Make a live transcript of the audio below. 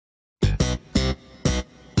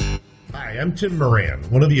Hi, I'm Tim Moran,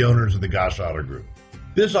 one of the owners of the Gosch Auto Group.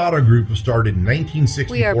 This auto group was started in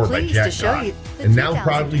 1964 by Jack Gosch and now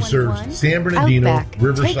proudly serves San Bernardino, Outback.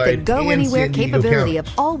 Riverside, Take the go-anywhere and San Diego capability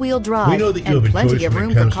counties. of all-wheel drive We know that you and have a plenty choice of when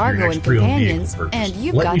room it for comes to your cargo next and pre-owned companions, vehicle purchase. and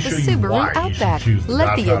you've Let got me the show you Subaru why you should Outback. choose the Let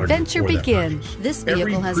Gosch the Auto Group adventure for that begin. purchase. This Every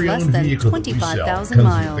vehicle has pre-owned less than vehicle that we sell 25,000 comes with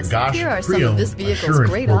miles. the Gosch Here are some of pre-owned this vehicle's assurance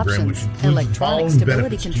great program, which options: includes the electronic following stability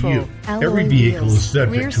benefits to control, you. alloy Every vehicle wheels, is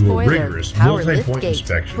subject rear to a spoiler, rigorous power multi-point liftgate,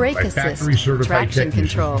 inspection brake by assist, factory-certified traction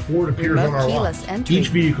technicians control, before it appears on remote our lot. keyless entry, Each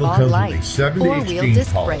vehicle fog comes lights, with a 7-day four-wheel exchange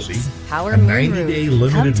disc policy, brakes, power a moonroof. 90-day Come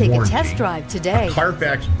limited take warranty, a test drive today. a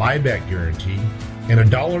Carfax buyback guarantee, and a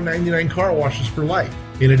 $1.99 car washes for life.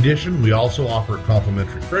 In addition, we also offer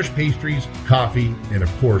complimentary fresh pastries, coffee, and of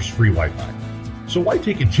course, free Wi-Fi. So why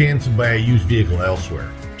take a chance and buy a used vehicle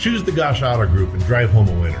elsewhere? Choose the Gosch Auto Group and drive home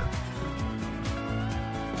a winner.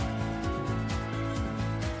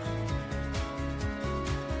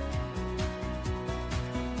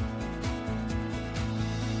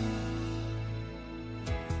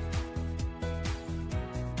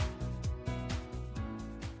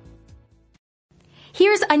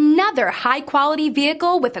 Here's another high-quality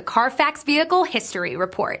vehicle with a Carfax Vehicle History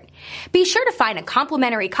Report. Be sure to find a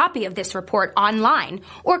complimentary copy of this report online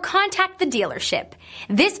or contact the dealership.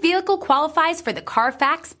 This vehicle qualifies for the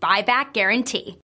Carfax Buyback Guarantee.